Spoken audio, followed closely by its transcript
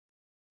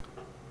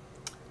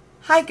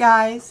Hi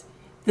guys,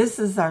 this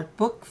is our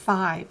book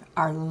 5,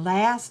 our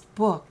last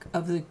book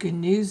of the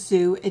GNU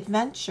Zoo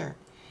adventure.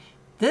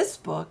 This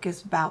book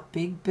is about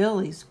Big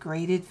Billy's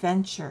great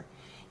adventure.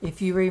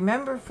 If you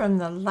remember from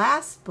the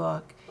last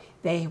book,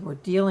 they were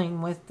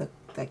dealing with the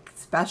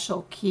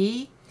special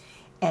key,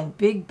 and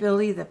Big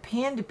Billy the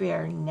panda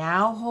bear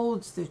now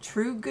holds the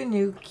true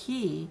GNU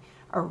key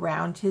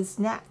around his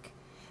neck.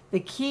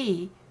 The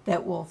key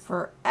that will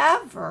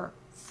forever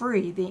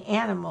free the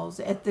animals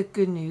at the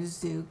GNU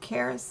Zoo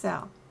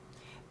carousel.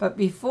 But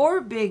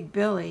before Big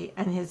Billy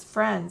and his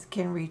friends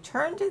can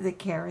return to the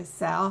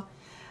carousel,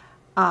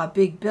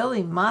 Big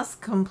Billy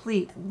must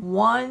complete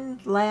one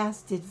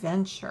last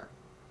adventure.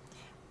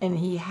 And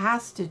he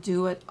has to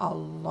do it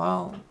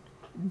alone.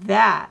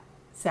 That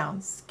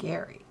sounds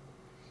scary.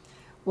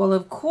 Well,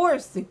 of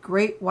course, the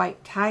great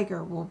white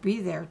tiger will be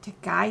there to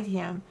guide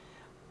him,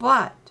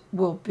 but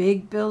will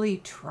Big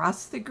Billy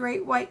trust the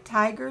great white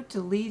tiger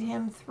to lead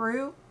him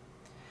through?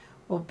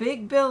 Well,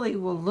 Big Billy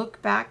will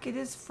look back at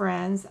his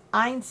friends,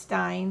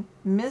 Einstein,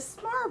 Miss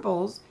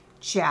Marbles,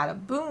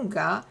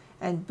 Chattaboonga,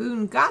 and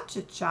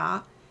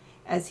Boongachacha,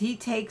 as he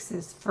takes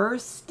his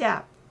first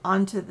step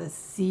onto the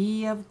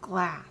sea of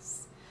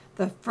glass,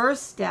 the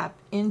first step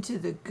into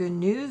the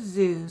GNU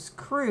Zoo's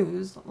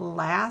crew's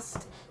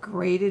last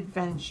great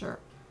adventure.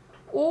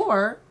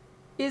 Or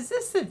is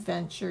this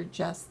adventure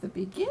just the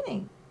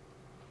beginning?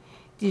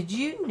 Did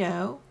you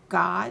know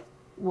God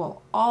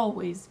will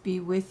always be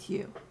with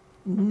you?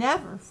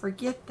 Never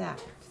forget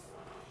that.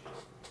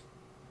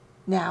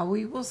 Now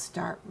we will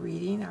start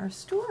reading our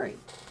story.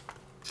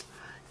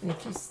 And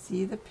if you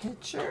see the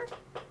picture,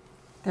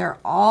 they're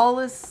all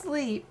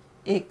asleep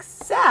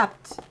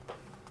except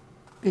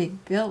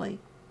Big Billy.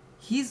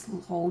 He's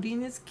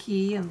holding his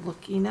key and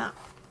looking up.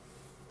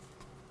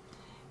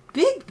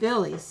 Big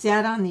Billy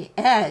sat on the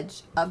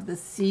edge of the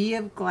sea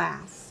of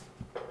glass.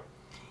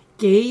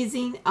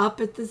 Gazing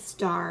up at the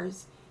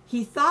stars,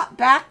 he thought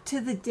back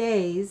to the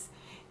days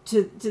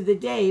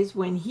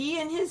when he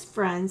and his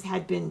friends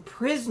had been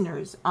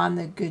prisoners on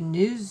the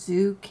GNU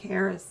Zoo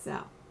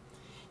carousel.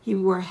 He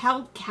were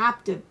held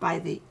captive by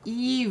the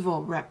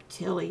evil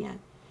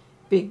reptilian.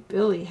 Big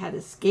Billy had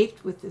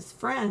escaped with his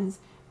friends,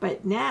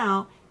 but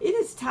now it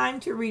is time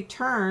to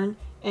return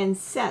and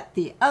set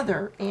the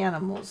other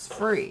animals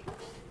free.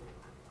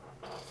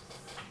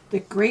 The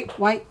great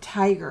white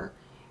tiger,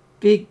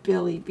 Big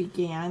Billy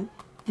began.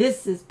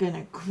 This has been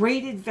a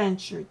great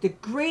adventure, the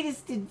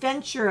greatest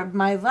adventure of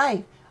my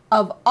life,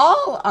 of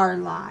all our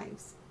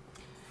lives.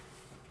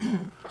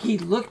 He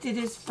looked at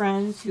his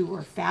friends who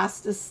were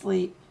fast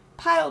asleep,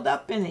 piled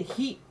up in a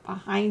heap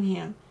behind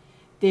him.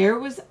 There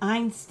was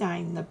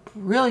Einstein, the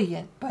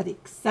brilliant but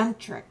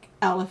eccentric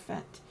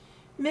elephant.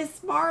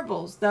 Miss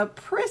Marbles, the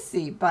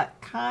prissy but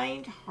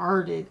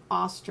kind-hearted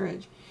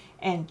ostrich.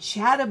 And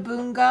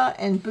Chattaboonga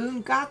and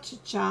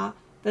Boongachacha,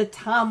 the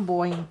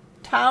tomboy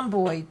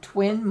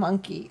twin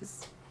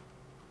monkeys.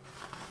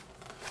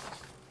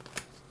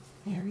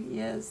 There he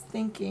is,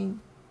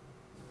 thinking.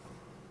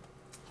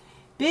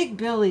 Big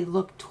Billy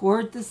looked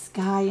toward the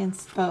sky and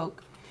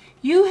spoke.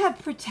 You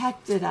have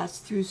protected us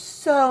through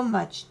so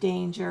much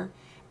danger,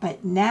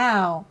 but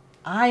now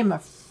I'm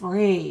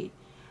afraid.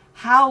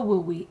 How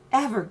will we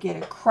ever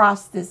get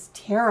across this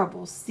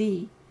terrible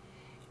sea?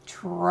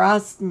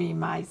 Trust me,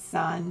 my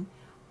son.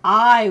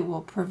 I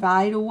will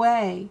provide a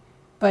way,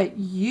 but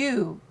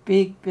you,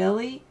 Big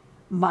Billy,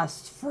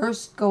 must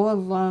first go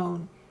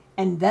alone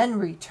and then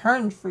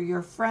return for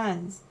your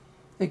friends,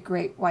 the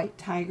great white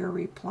tiger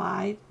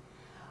replied.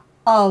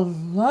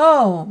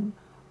 Alone?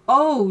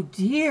 Oh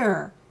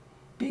dear,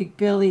 Big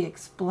Billy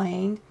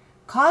explained,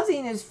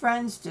 causing his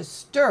friends to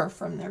stir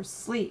from their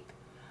sleep.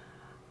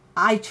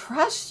 I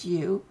trust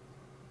you.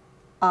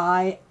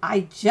 I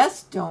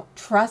just don't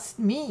trust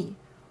me.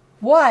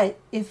 What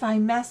if I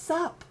mess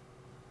up?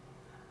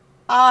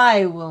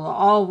 I will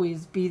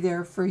always be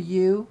there for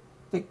you,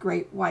 the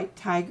great white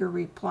tiger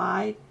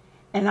replied,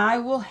 and I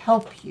will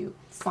help you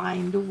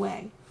find a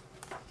way.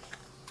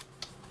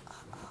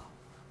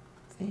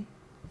 See?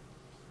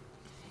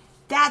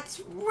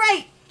 That's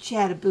right,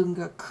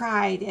 Chattaboonga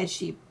cried as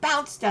she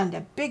bounced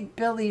onto Big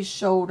Billy's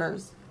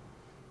shoulders.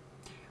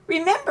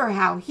 Remember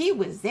how he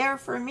was there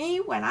for me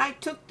when I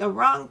took the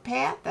wrong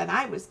path and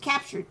I was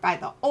captured by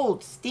the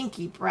old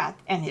Stinky Breath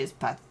and his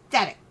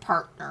pathetic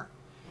partner?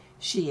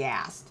 She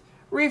asked,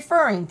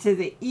 referring to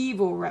the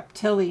evil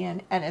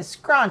reptilian and his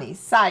scrawny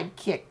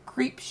sidekick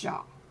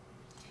Creepshaw.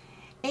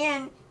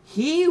 And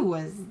he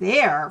was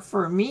there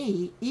for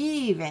me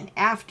even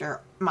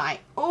after my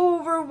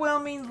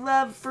overwhelming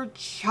love for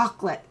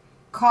chocolate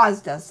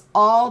caused us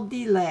all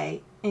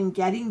delay in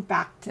getting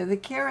back to the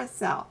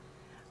carousel,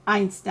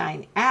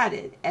 Einstein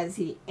added as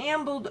he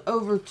ambled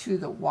over to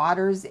the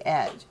water's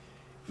edge.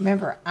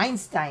 Remember,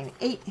 Einstein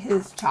ate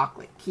his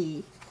chocolate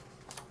key.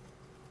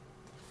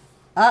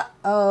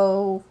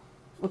 Uh-oh.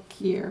 Look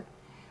here.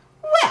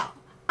 Well,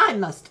 I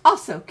must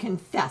also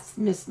confess,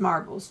 Miss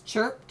Marbles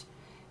chirped.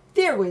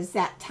 There was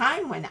that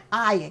time when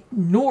I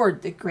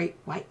ignored the great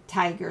white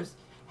tiger's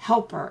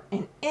helper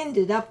and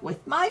ended up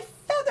with my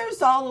feather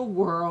feathers all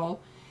a-whirl,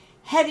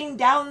 heading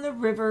down the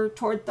river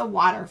toward the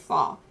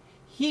waterfall.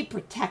 He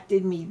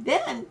protected me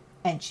then,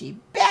 and she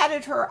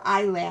batted her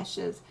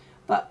eyelashes,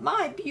 but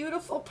my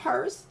beautiful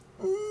purse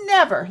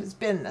never has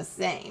been the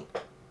same.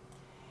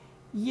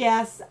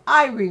 Yes,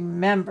 I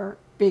remember,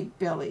 Big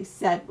Billy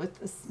said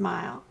with a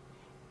smile.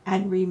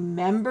 And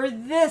remember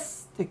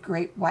this, the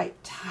great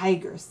white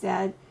tiger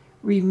said.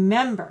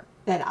 Remember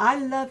that I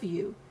love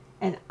you,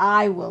 and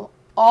I will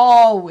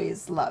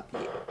always love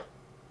you.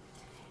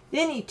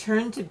 Then he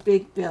turned to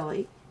Big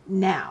Billy.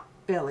 Now,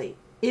 Billy,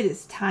 it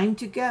is time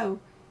to go.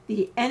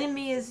 The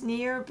enemy is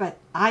near, but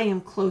I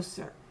am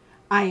closer.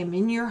 I am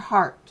in your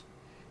heart.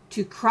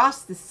 To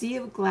cross the sea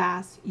of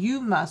glass, you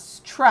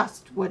must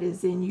trust what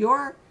is in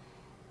your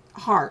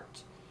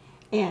heart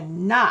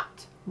and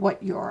not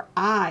what your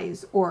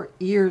eyes or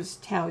ears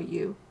tell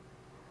you.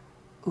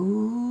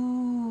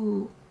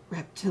 Ooh,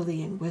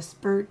 Reptilian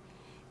whispered.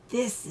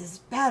 This is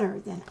better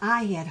than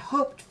I had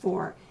hoped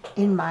for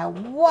in my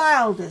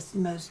wildest,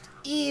 most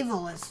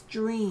evilest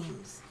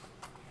dreams.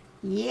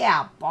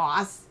 Yeah,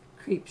 boss,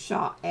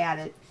 Creepshaw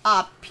added.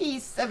 A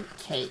piece of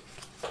cake.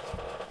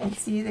 And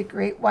see the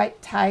great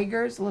white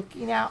tigers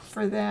looking out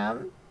for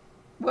them?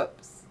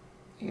 Whoops.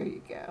 Here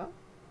you go.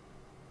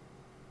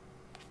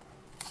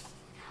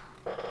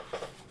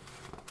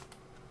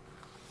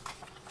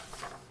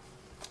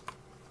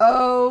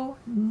 Oh,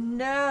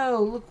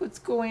 no. Look what's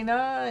going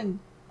on.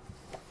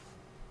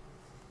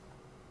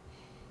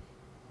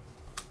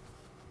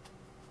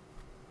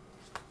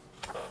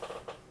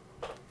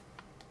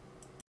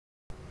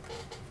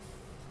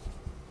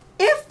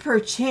 If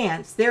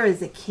perchance there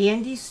is a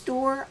candy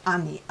store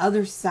on the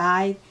other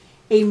side,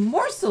 a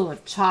morsel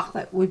of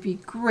chocolate would be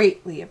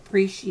greatly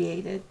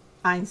appreciated,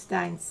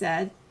 Einstein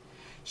said.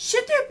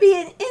 Should there be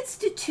an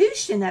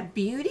institution of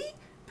beauty,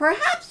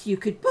 perhaps you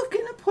could book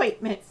an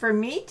appointment for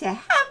me to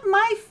have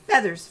my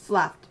feathers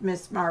fluffed,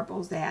 Miss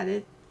Marbles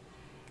added.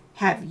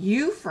 Have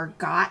you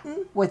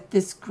forgotten what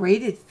this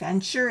great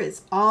adventure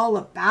is all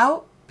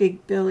about?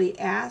 Big Billy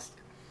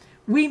asked.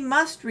 We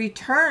must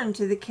return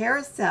to the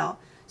carousel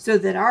so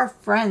that our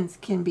friends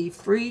can be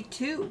free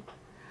too.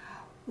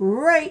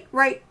 Right,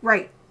 right,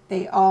 right,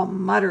 they all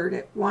muttered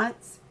at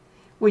once.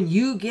 When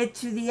you get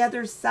to the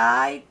other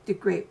side, the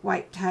great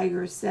white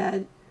tiger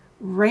said,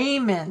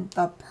 Raymond,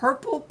 the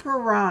purple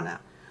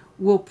piranha,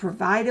 will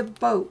provide a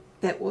boat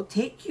that will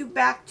take you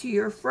back to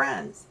your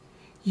friends.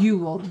 You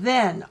will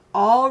then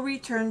all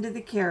return to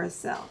the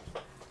carousel.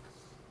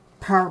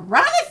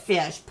 Piranha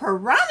fish,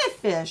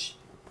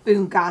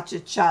 Boom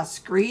Gotcha Cha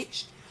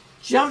screeched,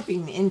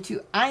 jumping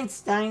into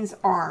Einstein's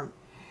arm.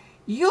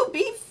 You'll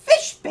be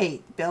fish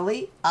bait,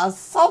 Billy, a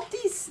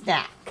salty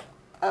snack.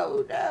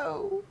 Oh,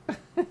 no.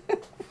 Big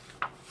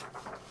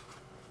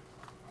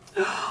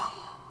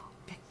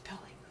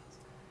Billy goes,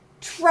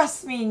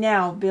 trust me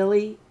now,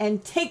 Billy,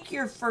 and take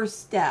your first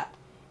step,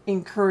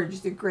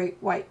 encouraged the great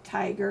white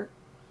tiger.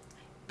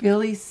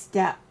 Billy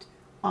stepped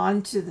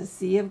onto the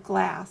sea of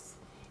glass.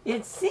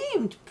 It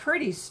seemed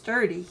pretty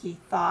sturdy, he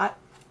thought.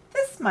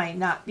 This might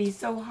not be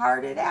so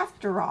hard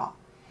after all.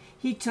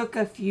 He took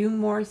a few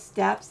more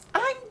steps.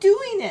 I'm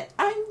doing it,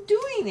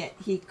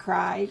 he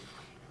cried.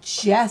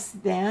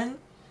 Just then,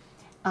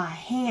 a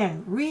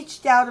hand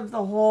reached out of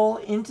the hole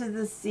into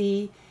the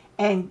sea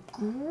and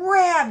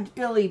grabbed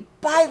Billy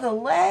by the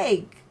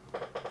leg.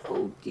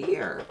 Oh,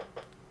 dear.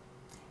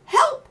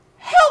 Help,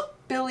 help,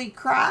 Billy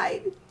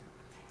cried.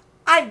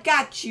 I've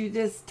got you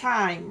this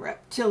time,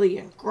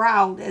 Reptilian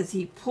growled as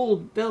he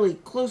pulled Billy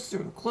closer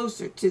and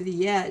closer to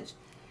the edge.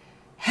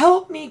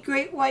 Help me,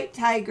 great white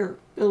tiger,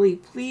 Billy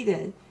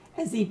pleaded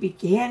as he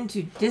began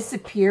to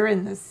disappear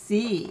in the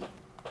sea.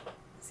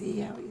 See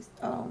how he's,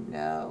 oh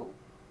no.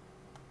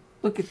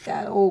 Look at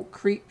that old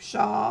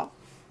Creepshaw.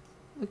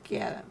 Look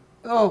at him.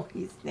 Oh,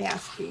 he's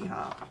nasty,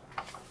 huh?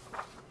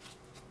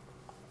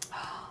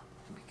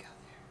 Let me go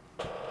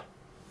there.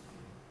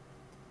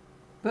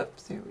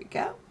 Whoops, there we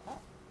go.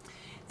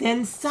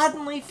 Then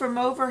suddenly from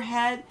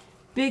overhead,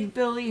 Big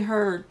Billy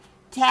heard,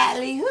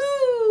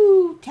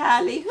 tally-hoo,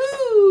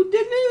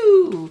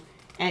 de-loo,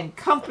 and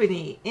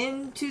company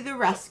into the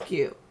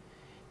rescue.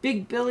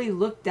 Big Billy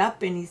looked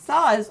up and he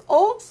saw his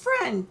old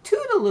friend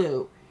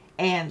Toodaloo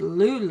and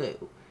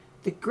Lulu.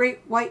 The great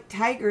white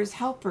tiger's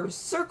helpers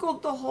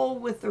circled the hole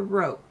with a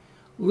rope.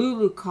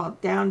 Lulu called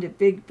down to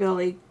Big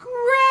Billy,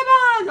 grab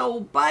on,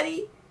 old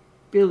buddy.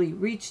 Billy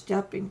reached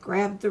up and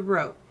grabbed the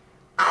rope.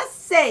 I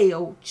say,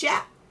 old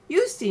chap,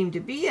 you seem to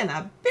be in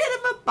a bit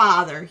of a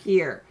bother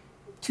here,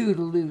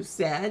 Toodaloo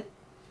said.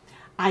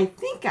 I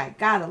think I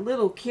got a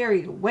little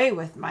carried away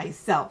with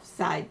myself,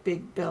 sighed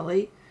Big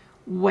Billy.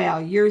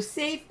 Well, you're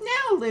safe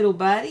now, little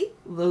buddy,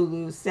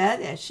 Lulu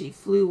said as she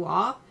flew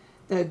off.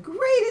 The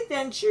great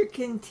adventure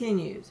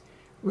continues.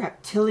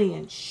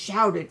 Reptilian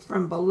shouted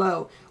from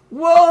below,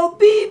 we'll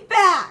be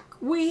back.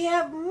 We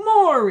have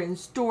more in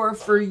store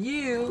for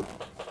you.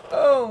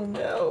 Oh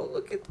no,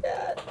 look at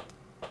that.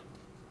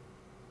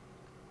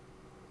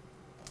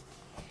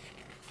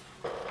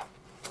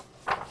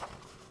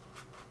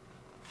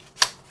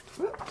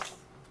 Whoops.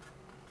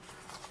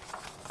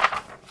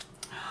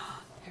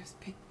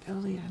 Big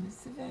Billy on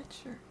his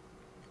adventure.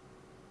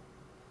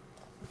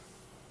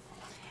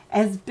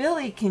 As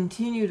Billy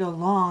continued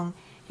along,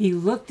 he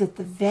looked at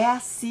the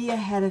vast sea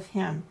ahead of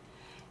him.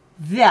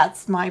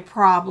 "That's my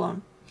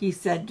problem," he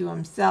said to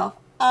himself.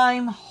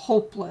 "I'm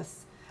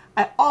hopeless.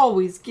 I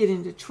always get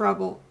into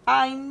trouble.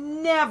 I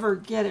never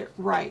get it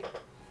right."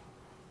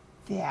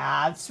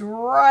 "That's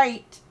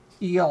right.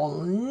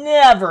 You'll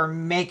never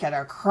make it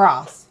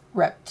across,"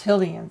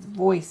 Reptilian's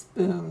voice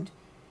boomed.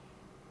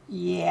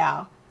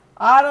 "Yeah,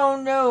 I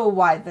don't know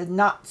why the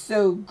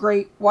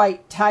not-so-great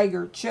white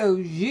tiger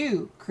chose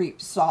you,"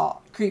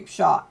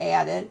 Creepshaw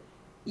added.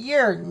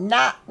 "You're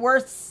not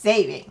worth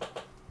saving."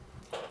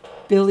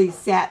 Billy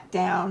sat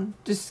down,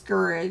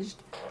 discouraged.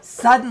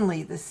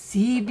 Suddenly, the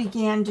sea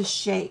began to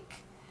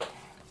shake.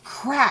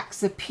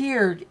 Cracks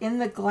appeared in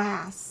the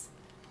glass,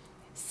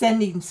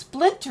 sending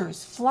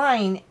splinters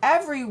flying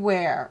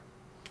everywhere.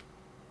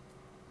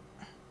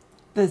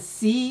 The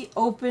sea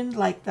opened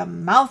like the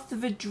mouth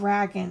of a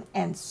dragon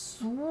and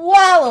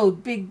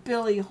swallowed Big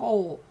Billy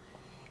whole.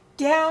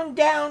 Down,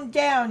 down,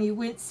 down he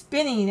went,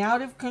 spinning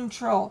out of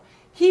control.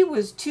 He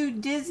was too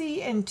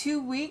dizzy and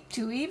too weak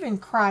to even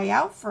cry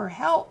out for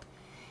help.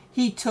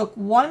 He took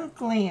one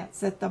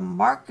glance at the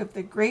mark of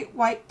the great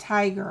white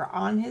tiger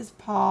on his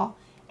paw,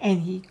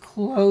 and he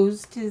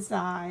closed his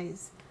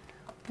eyes.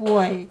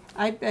 Boy,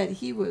 I bet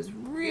he was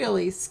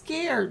really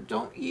scared,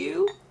 don't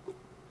you?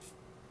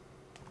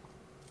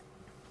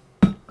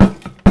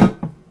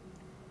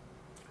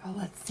 Well,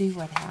 let's see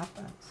what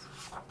happens.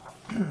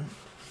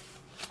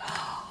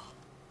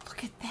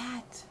 Look at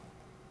that.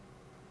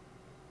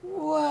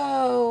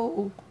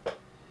 Whoa.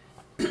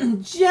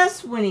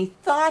 Just when he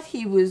thought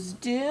he was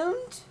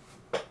doomed,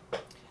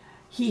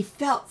 he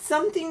felt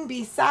something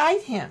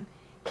beside him.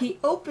 He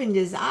opened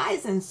his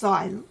eyes and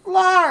saw a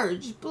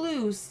large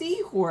blue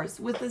seahorse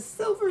with a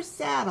silver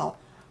saddle.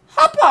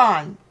 "Hop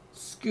on,"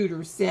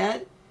 Scooter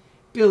said.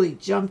 Billy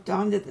jumped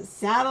onto the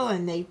saddle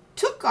and they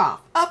took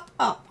off, up,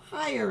 up,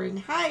 higher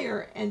and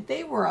higher, and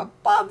they were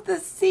above the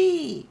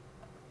sea.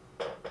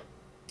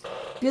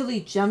 Billy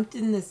jumped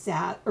in the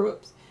saddle.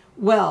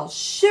 "Well,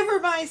 shiver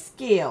my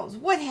scales,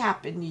 what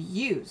happened to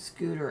you?"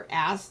 Scooter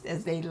asked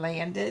as they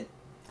landed.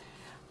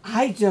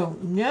 "I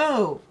don't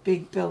know,"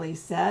 Big Billy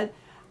said.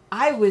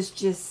 "I was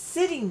just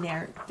sitting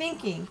there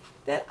thinking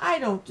that I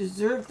don't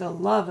deserve the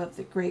love of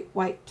the great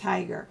white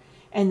tiger,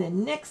 and the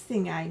next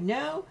thing I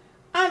know,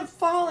 I'm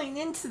falling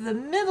into the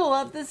middle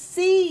of the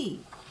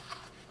sea."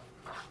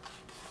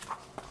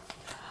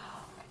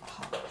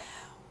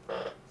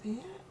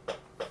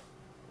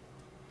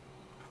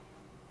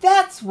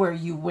 "That's where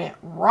you went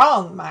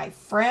wrong, my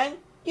friend.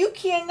 You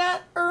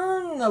cannot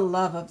earn the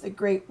love of the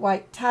great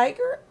white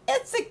tiger.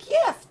 It's a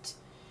gift."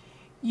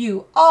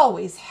 "You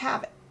always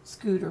have it,"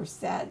 Scooter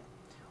said.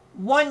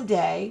 "One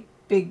day,"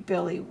 Big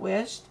Billy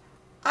wished,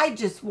 "I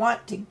just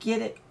want to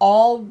get it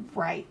all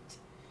right."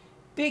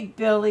 Big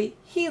Billy,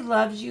 he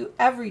loves you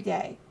every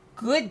day,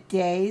 good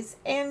days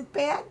and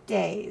bad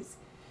days,"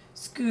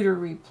 Scooter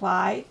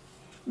replied.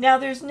 "Now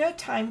there's no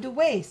time to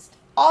waste.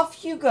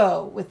 Off you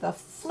go." With a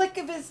flick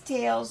of his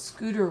tail,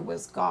 Scooter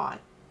was gone.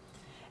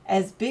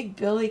 As Big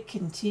Billy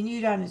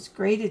continued on his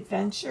great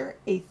adventure,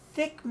 a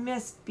thick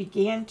mist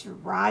began to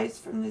rise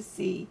from the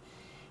sea.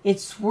 It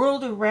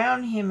swirled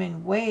around him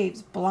in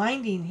waves,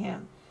 blinding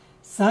him.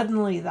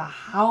 Suddenly, the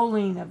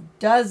howling of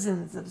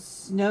dozens of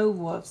snow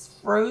wolves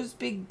froze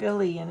Big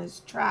Billy in his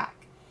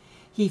track.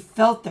 He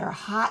felt their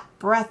hot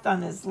breath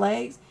on his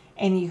legs,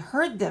 and he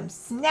heard them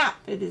snap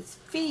at his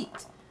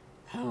feet.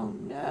 Oh,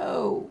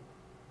 no.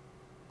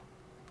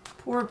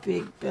 Poor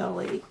Big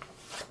Billy.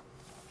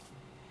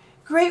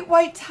 "Great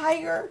white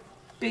tiger,"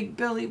 Big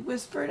Billy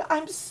whispered,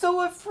 "I'm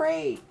so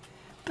afraid,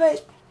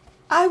 but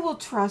I will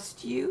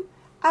trust you.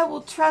 I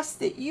will trust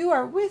that you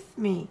are with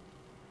me.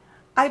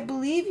 I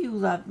believe you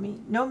love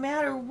me, no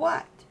matter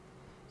what."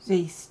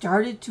 They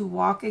started to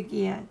walk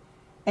again,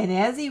 and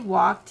as he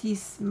walked, he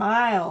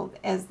smiled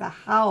as the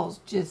howls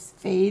just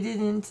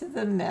faded into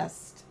the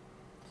mist.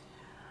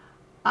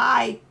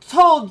 "I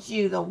told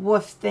you the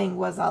wolf thing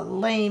was a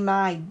lame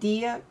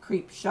idea,"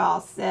 Creepshaw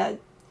said.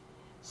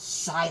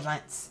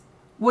 "Silence!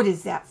 What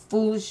is that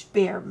foolish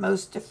bear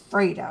most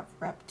afraid of?"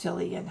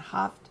 Reptilian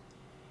huffed.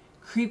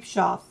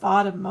 Creepshaw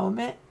thought a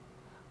moment.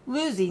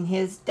 "Losing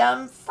his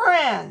dumb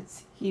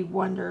friends," he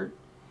wondered.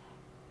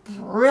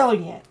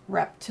 "Brilliant,"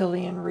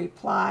 Reptilian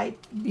replied,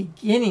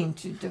 beginning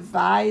to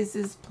devise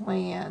his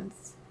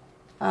plans.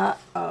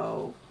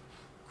 Uh-oh.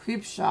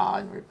 Creepshaw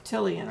and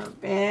Reptilian are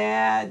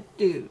bad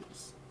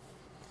dudes.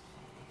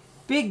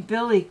 Big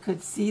Billy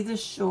could see the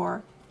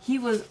shore. He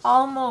was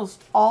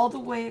almost all the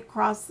way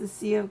across the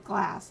sea of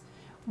glass.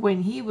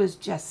 When he was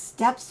just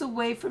steps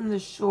away from the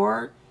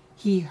shore,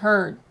 he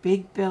heard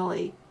Big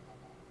Billy.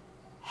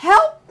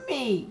 "Help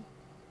me!"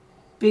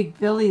 Big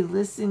Billy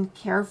listened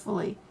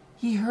carefully.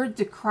 He heard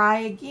the cry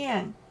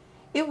again.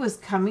 It was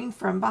coming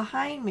from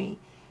behind me.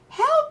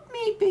 "Help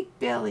me, Big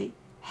Billy!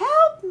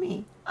 Help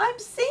me! I'm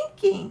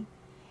sinking!"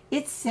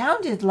 It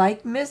sounded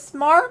like Miss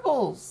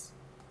Marbles.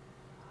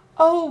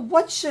 "Oh,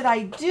 what should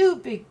I do?"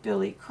 Big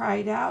Billy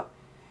cried out.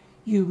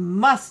 "You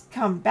must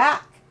come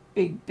back,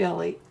 Big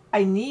Billy.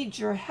 I need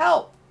your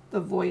help," the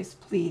voice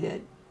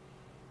pleaded.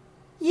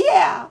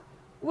 "Yeah,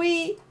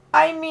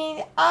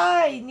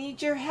 I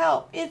need your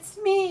help. It's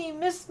me,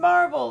 Miss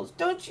Marbles.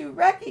 Don't you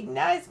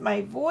recognize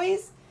my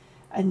voice?"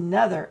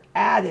 Another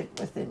added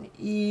with an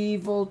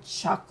evil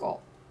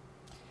chuckle.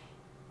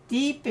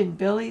 Deep in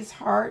Billy's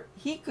heart,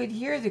 he could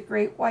hear the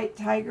great white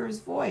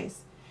tiger's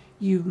voice.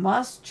 You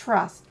must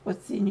trust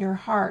what's in your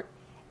heart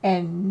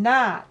and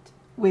not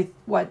with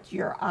what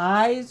your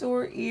eyes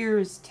or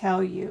ears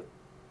tell you.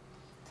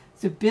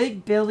 So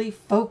Big Billy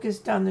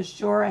focused on the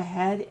shore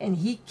ahead and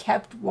he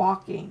kept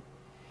walking.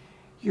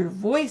 "Your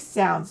voice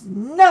sounds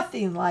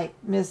nothing like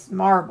Miss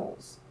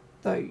Marbles,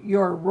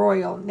 your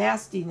royal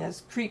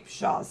nastiness,"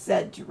 Creepshaw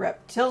said to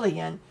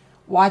Reptilian,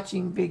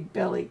 watching Big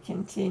Billy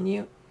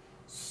continue.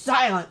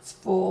 "Silence,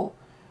 fool!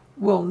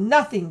 Will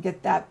nothing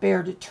get that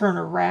bear to turn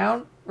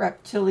around?"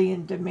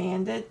 Reptilian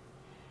demanded.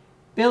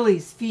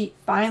 Billy's feet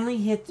finally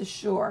hit the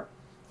shore.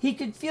 He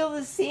could feel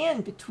the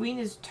sand between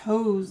his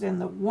toes and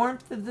the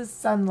warmth of the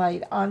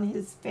sunlight on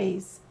his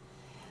face.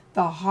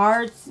 The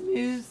hard,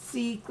 smooth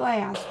sea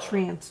glass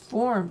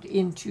transformed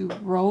into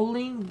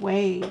rolling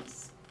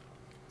waves.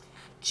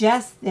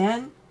 Just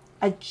then,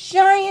 a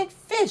giant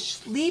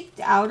fish leaped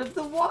out of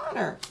the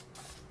water.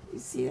 You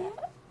see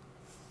that?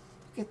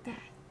 Look at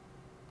that.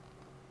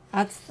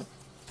 That's the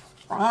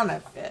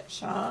piranha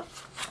fish, huh?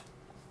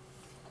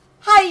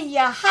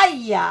 "Hiya,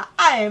 hiya,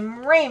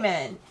 I'm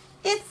Raymond.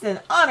 It's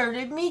an honor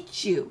to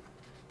meet you."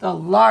 The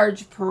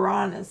large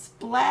piranha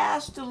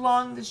splashed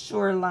along the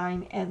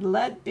shoreline and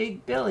led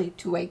Big Billy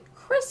to a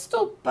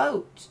crystal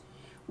boat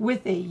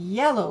with a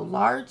yellow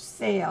large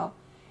sail.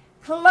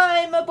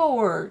 "Climb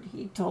aboard,"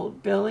 he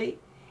told Billy.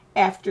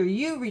 "After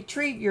you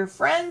retrieve your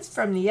friends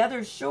from the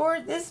other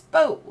shore, this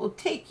boat will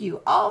take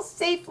you all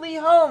safely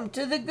home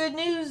to the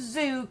GNU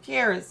Zoo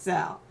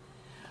carousel."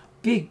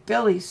 Big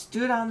Billy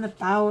stood on the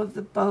bow of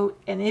the boat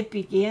and it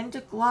began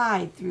to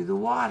glide through the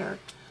water,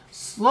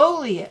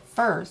 slowly at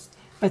first,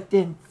 but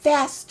then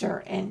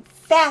faster and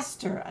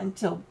faster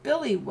until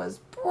Billy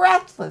was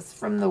breathless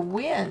from the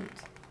wind.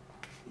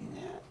 See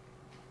that?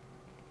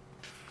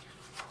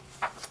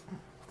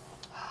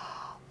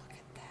 Oh, look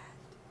at that.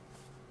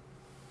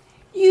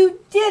 "You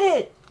did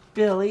it,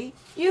 Billy!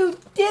 You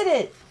did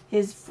it!"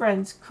 his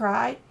friends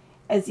cried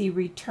as he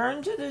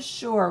returned to the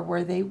shore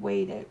where they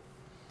waited.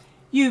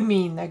 "You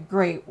mean the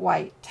great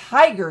white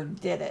tiger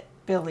did it,"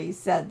 Billy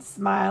said,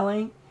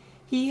 smiling.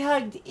 He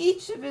hugged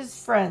each of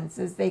his friends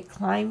as they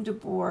climbed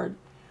aboard.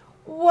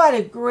 "What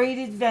a great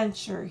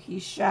adventure!" he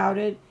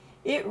shouted.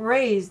 It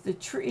raised the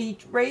true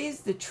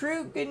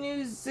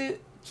GNU Zoo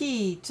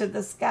key to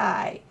the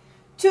sky.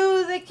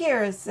 "To the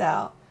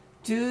carousel!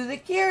 To the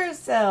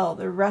carousel!"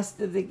 the rest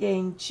of the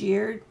gang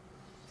cheered.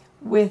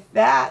 With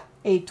that,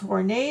 a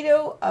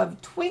tornado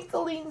of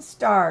twinkling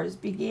stars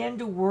began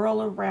to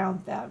whirl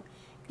around them,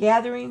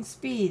 gathering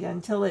speed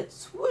until it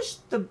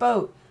swooshed the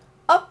boat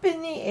up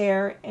in the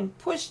air and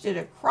pushed it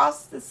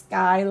across the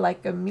sky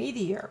like a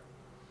meteor.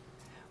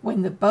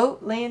 When the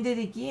boat landed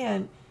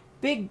again,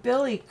 Big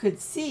Billy could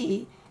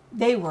see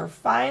they were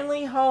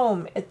finally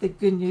home at the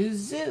GNU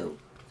Zoo.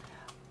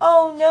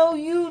 "Oh, no,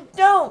 you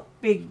don't,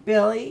 Big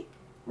Billy,"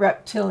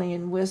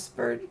 Reptilian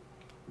whispered.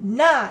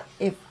 "Not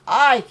if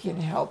I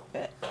can help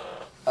it.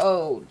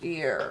 Oh,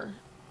 dear."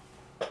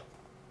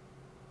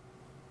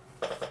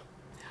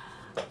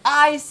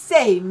 "I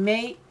say,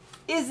 mate,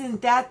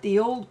 isn't that the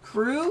old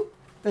crew?"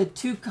 the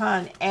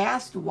toucan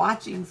asked,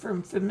 watching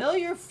from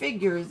familiar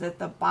figures at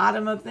the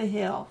bottom of the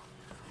hill.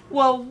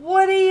 "Well,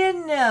 what do you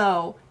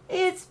know?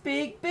 It's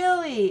Big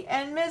Billy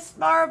and Miss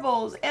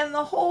Marbles and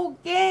the whole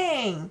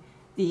gang,"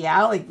 the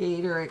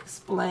alligator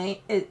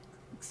explained.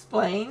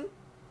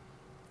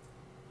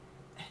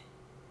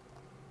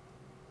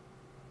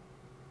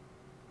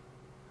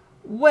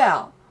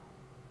 "Well,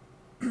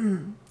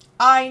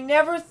 I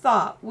never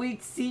thought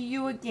we'd see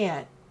you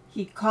again,"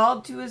 he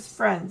called to his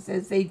friends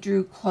as they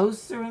drew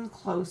closer and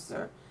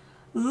closer.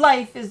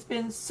 "Life has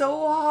been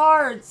so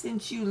hard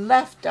since you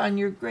left on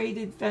your great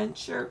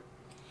adventure."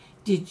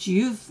 "Did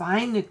you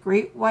find the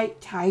great white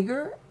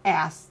tiger?"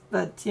 asked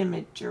the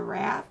timid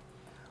giraffe.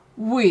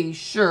 "We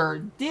sure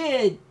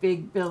did,"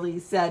 Big Billy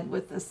said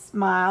with a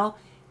smile,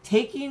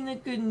 taking the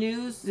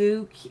GNU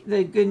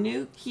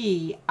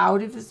key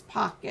out of his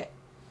pocket.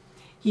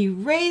 He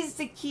raised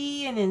the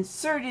key and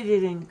inserted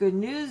it in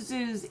GNU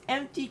Zoo's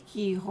empty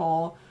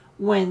keyhole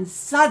when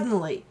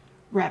suddenly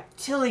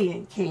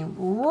Reptilian came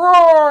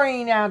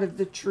roaring out of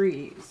the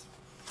trees.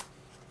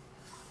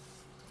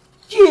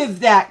 "Give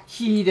that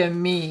key to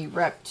me,"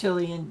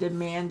 Reptilian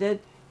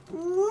demanded.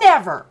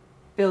 "Never!"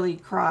 Billy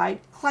cried,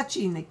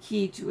 clutching the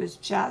key to his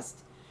chest.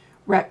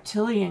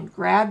 Reptilian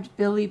grabbed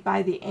Billy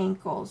by the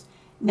ankles.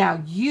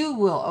 "Now you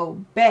will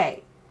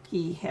obey,"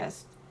 he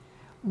hissed.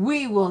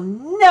 "We will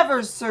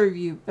never serve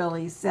you,"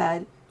 Billy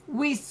said.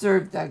 "We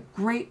serve the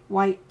great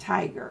white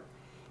tiger.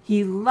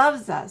 He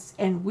loves us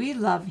and we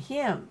love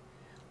him."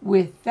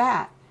 With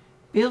that,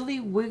 Billy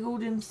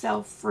wiggled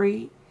himself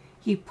free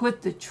He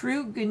put the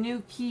true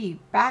GNU key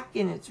back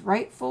in its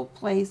rightful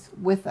place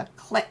with a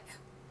click.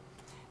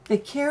 The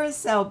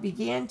carousel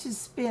began to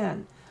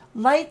spin.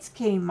 Lights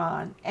came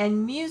on,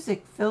 and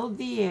music filled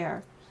the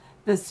air.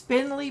 The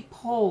spindly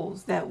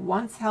poles that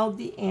once held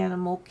the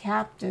animal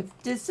captive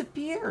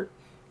disappeared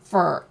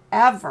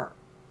forever.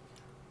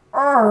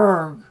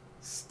 "Urgh!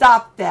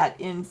 Stop that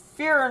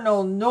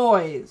infernal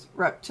noise!"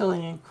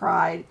 Reptilian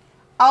cried.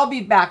 "I'll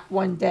be back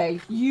one day,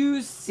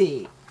 you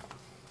see."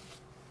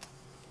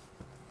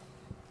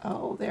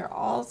 Oh, they're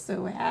all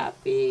so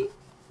happy.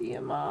 See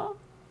them all?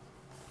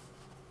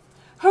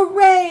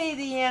 "Hooray!"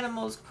 the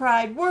animals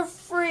cried. "We're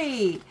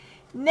free!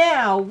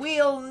 Now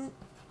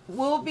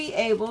we'll be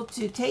able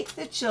to take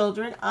the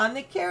children on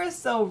the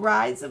carousel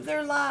rides of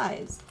their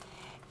lives.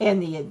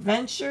 And the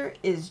adventure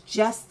is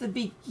just the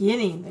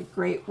beginning," the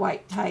great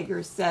white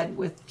tiger said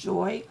with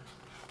joy.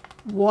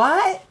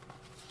 "What?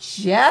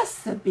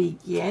 Just the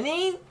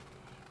beginning?"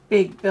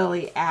 Big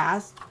Billy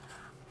asked.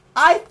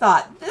 "I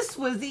thought this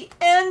was the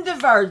end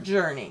of our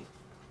journey."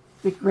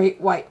 The great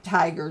white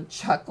tiger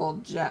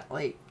chuckled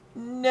gently.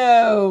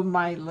 "No,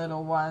 my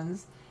little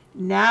ones.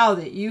 Now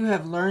that you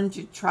have learned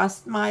to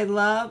trust my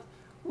love,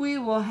 we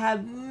will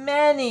have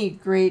many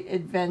great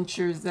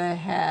adventures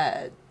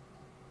ahead."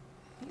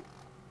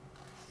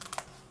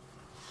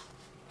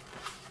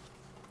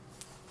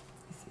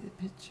 See the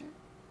picture?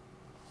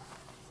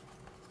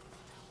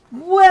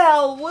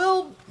 "Well,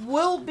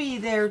 we'll be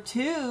there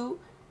too."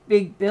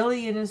 Big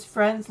Billy and his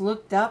friends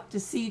looked up to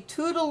see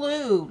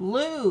Toodaloo,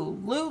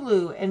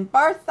 Lulu, and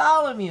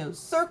Bartholomew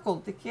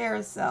circled the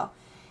carousel.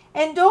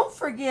 "And don't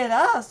forget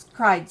us,"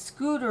 cried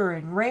Scooter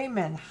and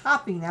Raymond,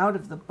 hopping out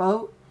of the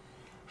boat.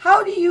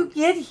 "How do you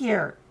get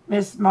here?"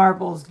 Miss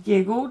Marbles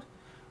giggled.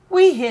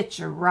 "We hitch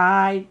a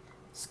ride,"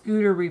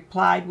 Scooter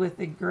replied with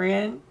a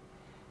grin.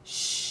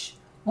 "Shh!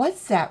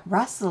 What's that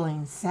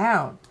rustling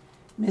sound?"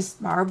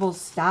 Miss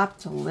Marbles stopped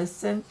to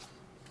listen.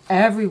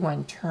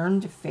 Everyone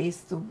turned to face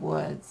the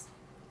woods.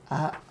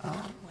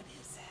 Uh-oh, what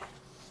is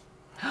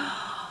it?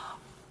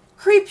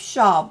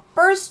 Creepshaw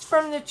burst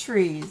from the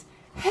trees.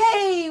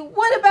 "Hey,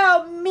 what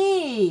about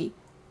me?"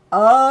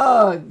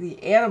 Ugh,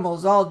 the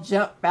animals all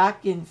jumped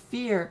back in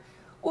fear.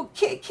 "Well,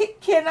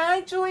 can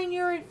I join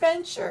your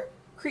adventure?"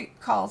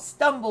 Creepclaw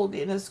stumbled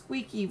in a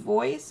squeaky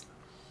voice.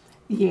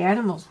 The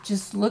animals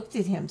just looked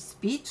at him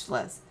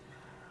speechless.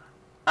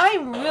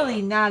 "I'm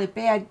really not a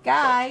bad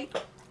guy.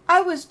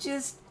 I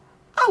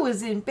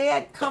was in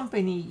bad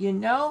company, you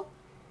know."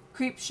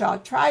 Creepshaw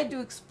tried to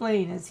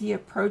explain as he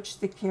approached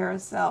the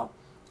carousel.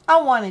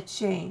 "I want to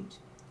change.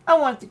 I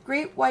want the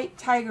great white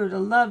tiger to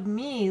love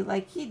me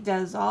like he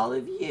does all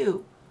of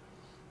you.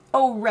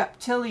 Oh,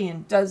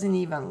 Reptilian doesn't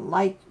even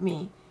like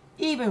me,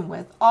 even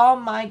with all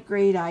my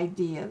great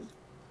ideas."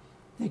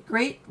 "The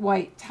great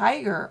white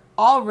tiger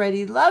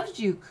already loves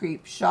you,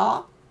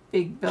 Creepshaw,"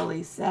 Big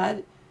Billy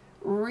said.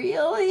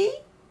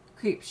 "Really?"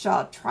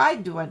 Creepshaw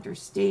tried to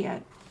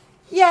understand.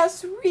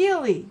 "Yes,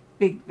 really,"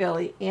 Big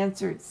Billy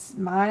answered,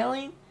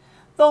 smiling.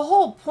 "The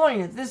whole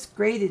point of this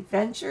great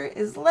adventure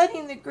is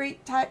letting the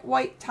great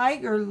white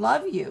tiger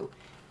love you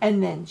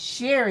and then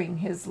sharing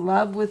his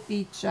love with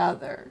each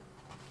other."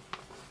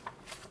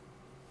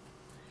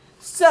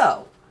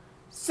 So,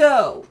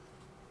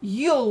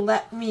 you'll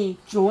let me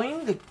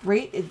join the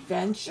great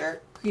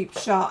adventure?"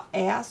 Creepshaw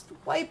asked,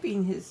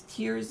 wiping his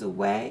tears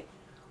away.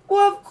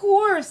 "Well, of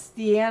course,"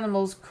 the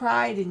animals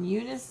cried in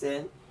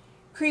unison.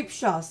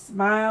 Creepshaw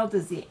smiled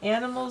as the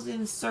animals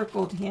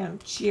encircled him,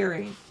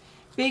 cheering.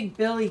 Big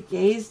Billy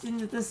gazed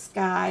into the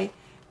sky.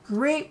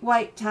 "Great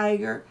white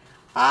tiger,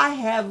 I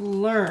have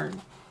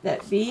learned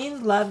that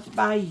being loved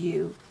by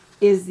you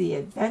is the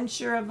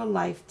adventure of a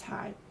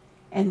lifetime."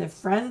 And the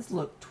friends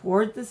looked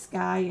toward the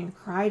sky and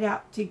cried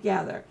out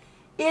together,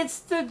 "It's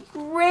the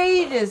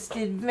greatest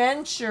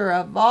adventure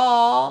of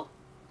all."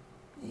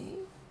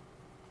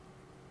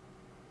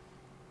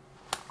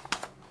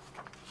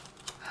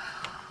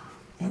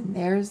 And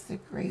there's the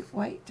great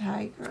white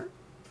tiger.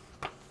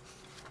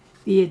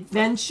 The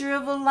adventure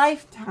of a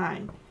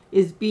lifetime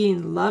is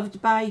being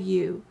loved by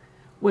you.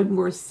 When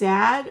we're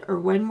sad or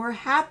when we're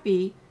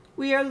happy,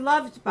 we are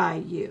loved by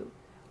you.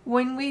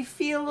 When we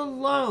feel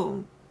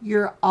alone,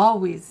 you're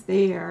always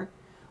there.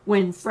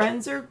 When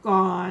friends are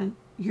gone,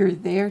 you're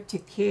there to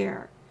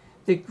care.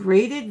 The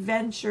great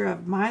adventure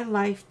of my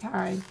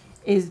lifetime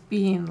is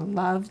being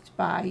loved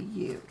by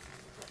you.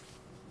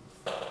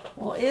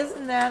 Well,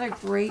 isn't that a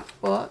great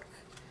book?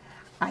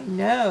 I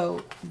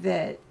know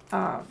that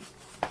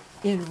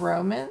in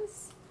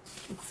Romans,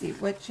 let's see,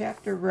 what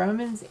chapter?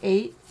 Romans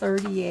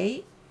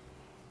 8:38.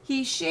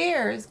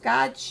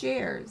 God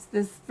shares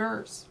this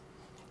verse.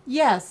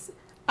 "Yes,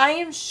 I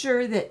am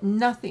sure that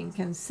nothing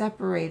can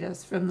separate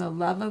us from the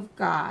love of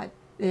God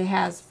that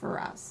has for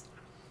us.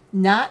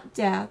 Not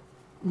death,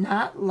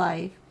 not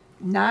life,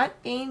 not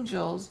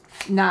angels,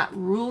 not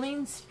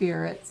ruling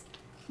spirits,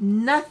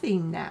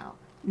 nothing now,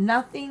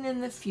 nothing in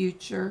the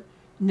future,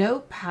 no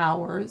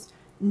powers,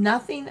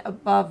 nothing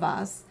above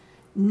us,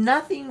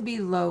 nothing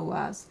below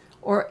us,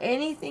 or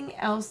anything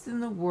else in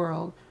the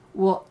world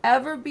will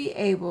ever be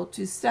able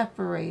to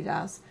separate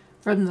us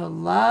from the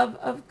love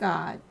of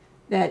God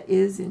that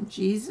is in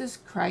Jesus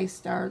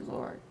Christ our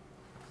Lord.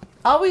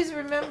 Always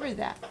remember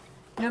that.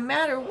 No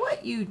matter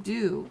what you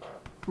do,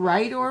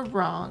 right or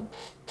wrong,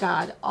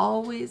 God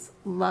always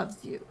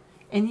loves you,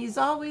 and He's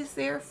always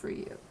there for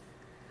you.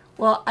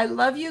 Well, I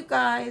love you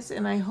guys,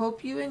 and I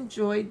hope you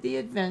enjoyed the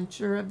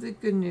adventure of the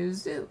GNU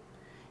Zoo.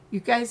 You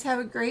guys have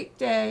a great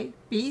day.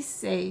 Be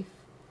safe,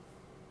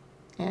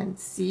 and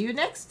see you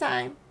next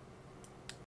time.